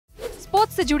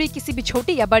Sports से जुड़ी किसी भी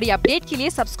छोटी या बड़ी अपडेट के लिए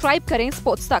सब्सक्राइब करें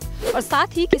स्पोर्ट्स तक और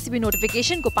साथ ही किसी भी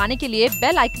नोटिफिकेशन को पाने के लिए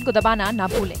बेल आइकन को दबाना ना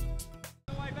भूलें।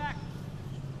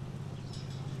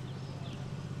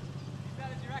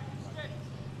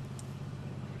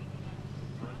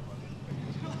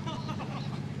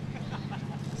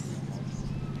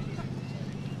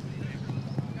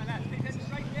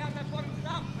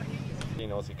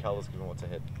 Aussie colours given what's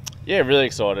ahead? Yeah, really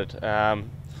excited.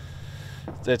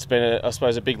 It's been, I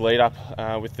suppose, a big lead up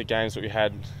with the games that we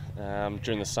had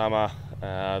during the summer,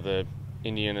 the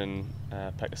Indian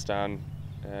and Pakistan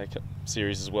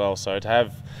series as well. So to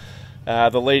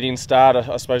have the lead-in start,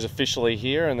 I suppose, officially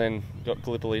here, and then got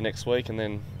Gallipoli next week, and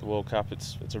then the World Cup.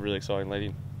 It's a really exciting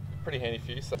lead-in. Pretty handy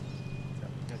for you. So.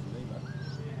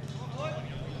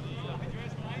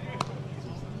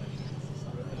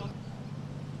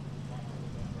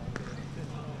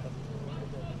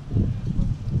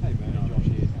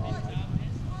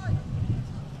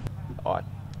 I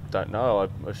don't know.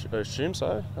 I assume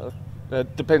so.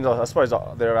 It depends. I suppose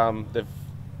I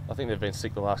think they've been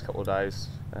sick the last couple of days.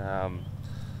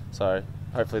 So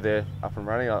hopefully they're up and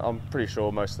running. I'm pretty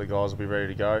sure most of the guys will be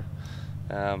ready to go.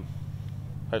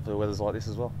 Hopefully the weather's like this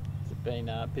as well. Has it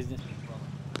been business?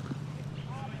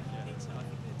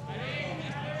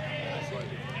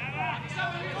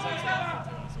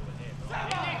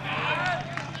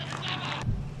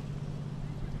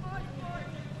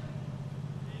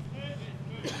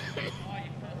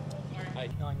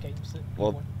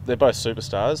 Well, they're both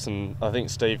superstars, and I think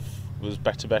Steve was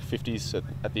back-to-back 50s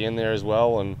at the end there as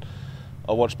well. And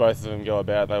I watched both of them go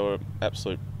about. They were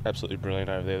absolutely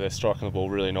brilliant over there. They're striking the ball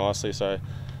really nicely, so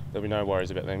there'll be no worries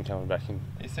about them coming back in.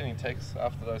 Are you sending texts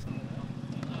after those?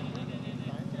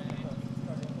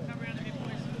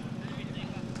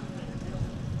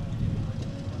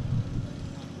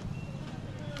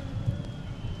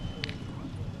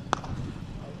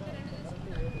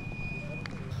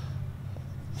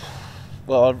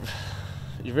 Well,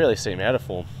 you rarely see him out of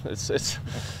form. He's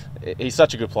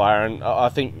such a good player, and I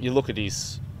think you look at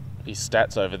his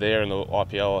stats over there in the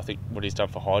IPL. I think what he's done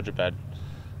for Hyderabad,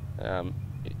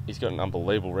 he's got an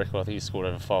unbelievable record. I think he's scored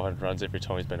over 500 runs every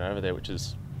time he's been over there, which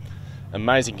is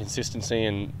amazing consistency,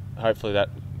 and hopefully that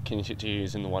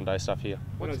continues in the one-day stuff here.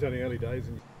 I know it's only early days.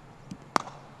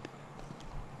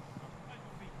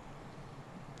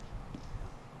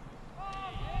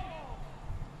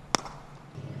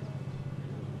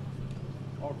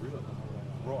 Oh, really?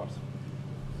 Right.